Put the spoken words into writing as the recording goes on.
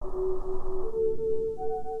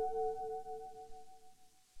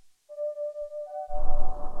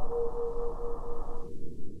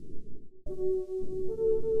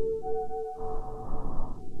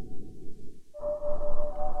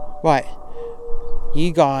Right,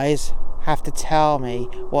 you guys have to tell me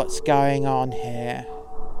what's going on here.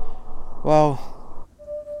 Well,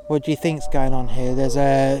 what do you think's going on here? There's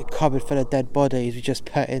a cupboard full of dead bodies we just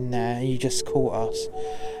put in there and you just caught us.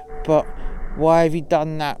 But why have you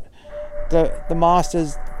done that? The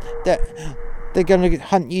masters, they're gonna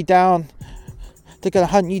hunt you down. They're gonna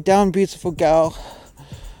hunt you down, beautiful girl.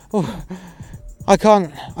 Oh, I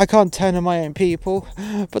can't turn on my own people,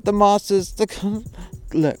 but the masters,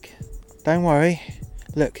 look, don't worry.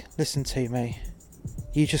 Look, listen to me.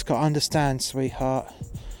 You just got to understand, sweetheart,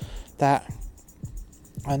 that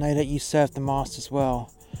I know that you serve the masters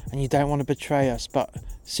well and you don't want to betray us, but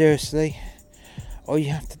seriously, all you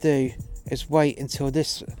have to do is wait until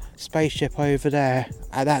this spaceship over there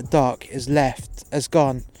at that dock is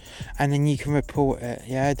gone, and then you can report it,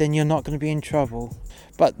 yeah? Then you're not going to be in trouble.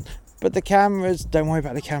 But the cameras, don't worry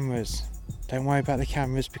about the cameras. Don't worry about the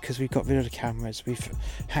cameras because we've got rid of the cameras. We've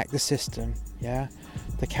hacked the system, yeah?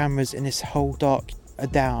 The cameras in this whole dock are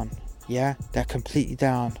down, yeah? They're completely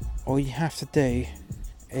down. All you have to do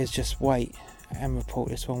is just wait and report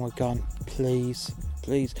this when we're gone. Please.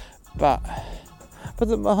 But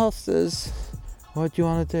the masters, what do you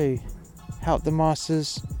want to do? Help the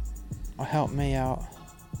masters or help me out?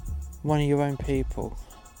 One of your own people.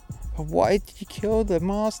 But why did you kill the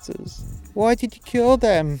masters? Why did you kill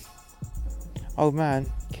them? Old man,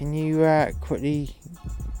 can you quickly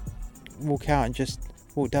walk out and just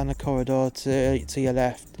walk down the corridor to your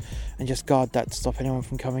left and just guard that to stop anyone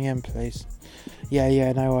from coming in, please?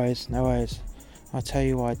 Yeah, no worries. I'll tell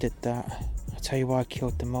you why I did that. I'll tell you why I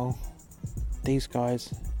killed them all. These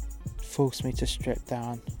guys forced me to strip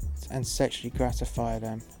down and sexually gratify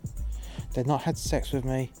them. They'd not had sex with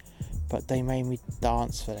me, but they made me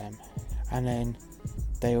dance for them. And then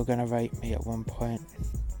they were going to rape me at one point.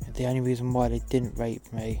 The only reason why they didn't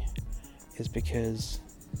rape me is because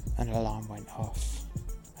an alarm went off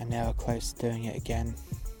and they were close to doing it again.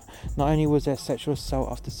 Not only was there sexual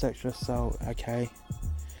assault after sexual assault, okay,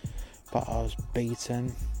 but I was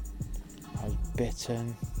beaten, I was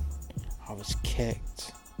bitten, I was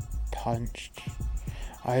kicked, punched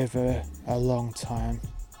over a long time,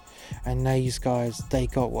 and these guys, they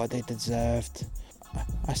got what they deserved.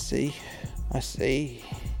 I see,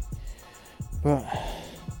 but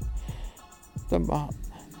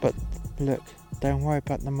look, don't worry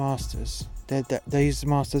about the masters. These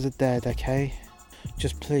masters are dead, okay?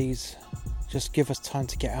 Please, give us time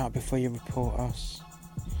to get out before you report us.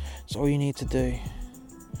 That's all you need to do.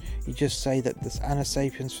 You just say that this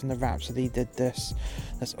Anasapiens from the Rhapsody did this.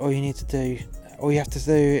 That's all you need to do. All you have to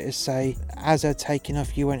do is say, as they're taking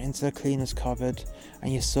off, you went into the cleaner's cupboard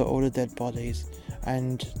and you saw all the dead bodies.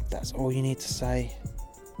 And that's all you need to say.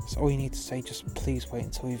 That's all you need to say. Just please wait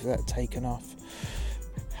until you've taken off.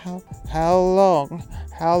 How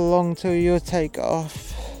long till you take off?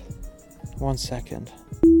 1 second.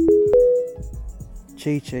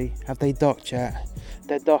 Chi-Chi, have they docked yet?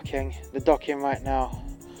 They're docking right now.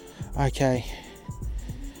 Okay,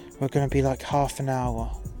 we're going to be like half an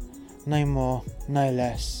hour. No more, no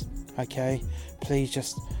less. Okay, please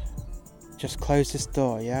just close this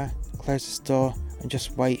door, yeah? Close this door and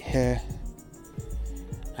just wait here.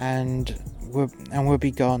 And we'll be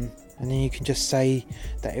gone. And then you can just say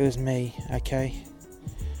that it was me, okay?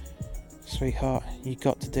 Sweetheart, you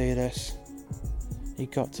got to do this. You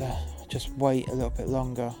got to just wait a little bit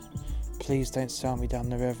longer. Please don't sail me down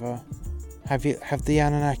the river. Have the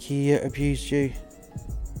Anunnaki abused you?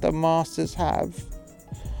 The masters have.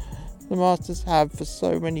 The masters have for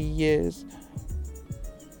so many years.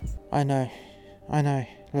 I know.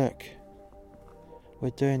 Look, we're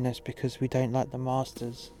doing this because we don't like the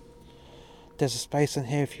masters. There's a space in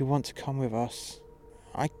here if you want to come with us.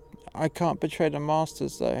 I can't betray the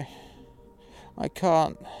masters though. I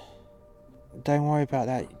can't. Don't worry about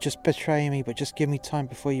that. Just betray me, but just give me time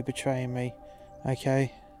before you betray me.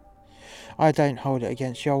 Okay? I don't hold it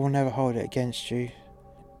against you. I will never hold it against you.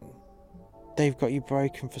 They've got you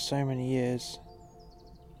broken for so many years.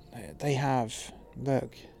 They have.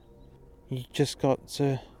 Look. You just got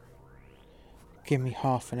to give me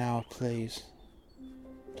half an hour, please.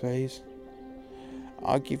 Please?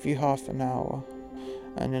 I'll give you half an hour,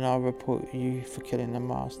 and then I'll report you for killing the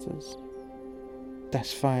masters.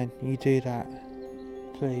 That's fine, you do that.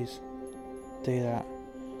 Please, do that.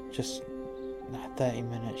 Just 30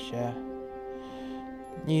 minutes, yeah?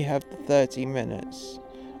 You have the 30 minutes.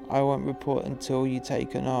 I won't report until you've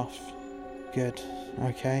taken off. Good,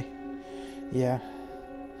 okay? Yeah.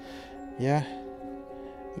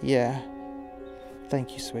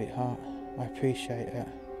 Thank you, sweetheart. I appreciate it.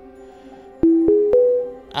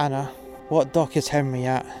 Anna, what dock is Henry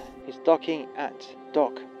at? He's docking at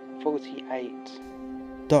dock 48.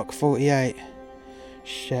 Dock 48.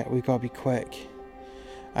 Shit, we gotta be quick.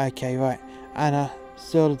 Okay, right. Anna,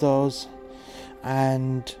 seal the doors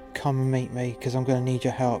and come and meet me, because I'm gonna need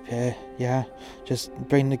your help here, yeah? Just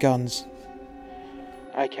bring the guns.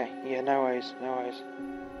 Okay, yeah, no worries.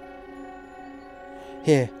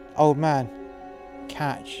 Here, old man,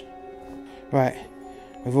 catch. Right,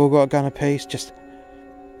 we've all got a gun apiece, just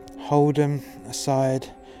hold them aside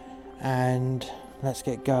and let's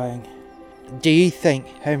get going. Do you think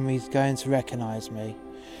Henry's going to recognise me?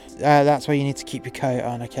 That's why you need to keep your coat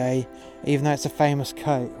on, okay? Even though it's a famous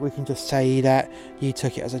coat, we can just say that you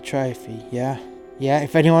took it as a trophy, yeah? Yeah,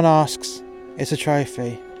 if anyone asks, it's a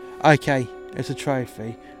trophy. Okay, it's a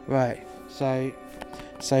trophy. Right, so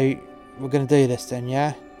we're going to do this then,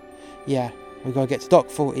 yeah? Yeah, we've got to get to Dock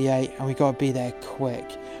 48 and we've got to be there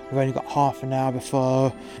quick. We've only got half an hour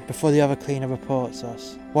before the other cleaner reports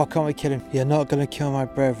us. Why can't we kill him? You're not going to kill my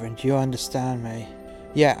brethren, do you understand me?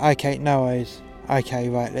 Yeah, okay, no worries. Okay,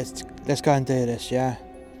 right, let's go and do this, yeah?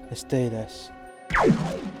 Let's do this.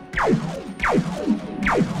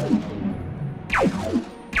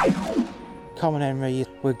 Come on, Henry,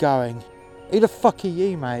 we're going. Who the fuck are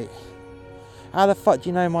you, mate? How the fuck do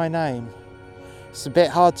you know my name? It's a bit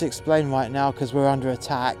hard to explain right now because we're under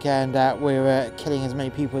attack and we're killing as many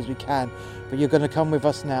people as we can. But you're going to come with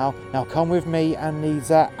us now. Now come with me and these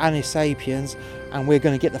Anisapiens and we're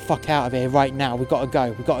going to get the fuck out of here right now. We've got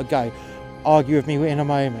to go. Argue with me in a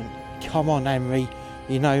moment. Come on, Henry.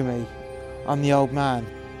 You know me. I'm the old man.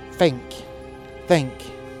 Think.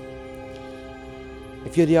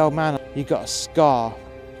 If you're the old man, you got a scar.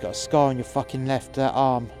 You got a scar on your fucking left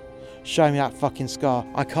arm. Show me that fucking scar.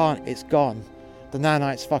 I can't. It's gone. The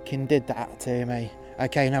nanites fucking did that to me.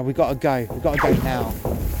 Okay, now we gotta go. We gotta go now.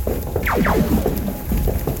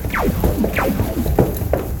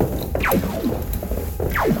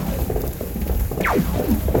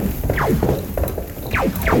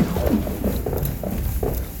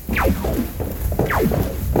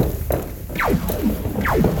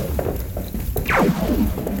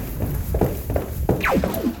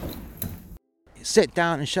 Sit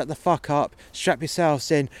down and shut the fuck up. Strap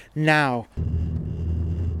yourselves in now.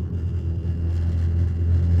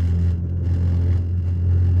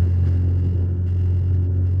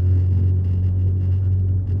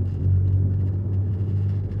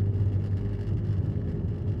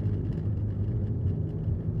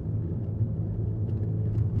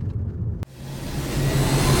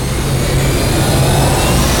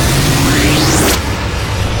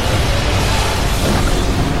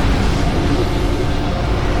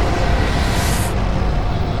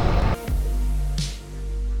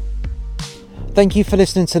 Thank you for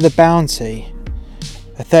listening to The Bounty,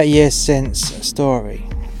 a 30 years since story.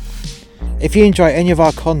 If you enjoy any of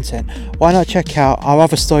our content, why not check out our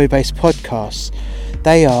other story-based podcasts?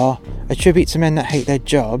 They are A Tribute to Men That Hate Their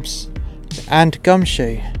Jobs and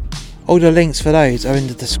Gumshoe. All the links for those are in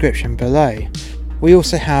the description below. We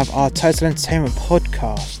also have our Total Entertainment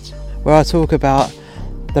podcast, where I talk about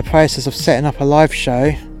the process of setting up a live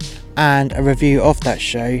show and a review of that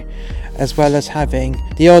show, as well as having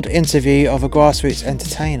the odd interview of a grassroots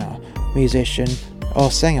entertainer, musician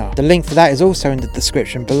or singer. The link for that is also in the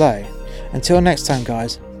description below. Until next time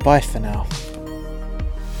guys, bye for now.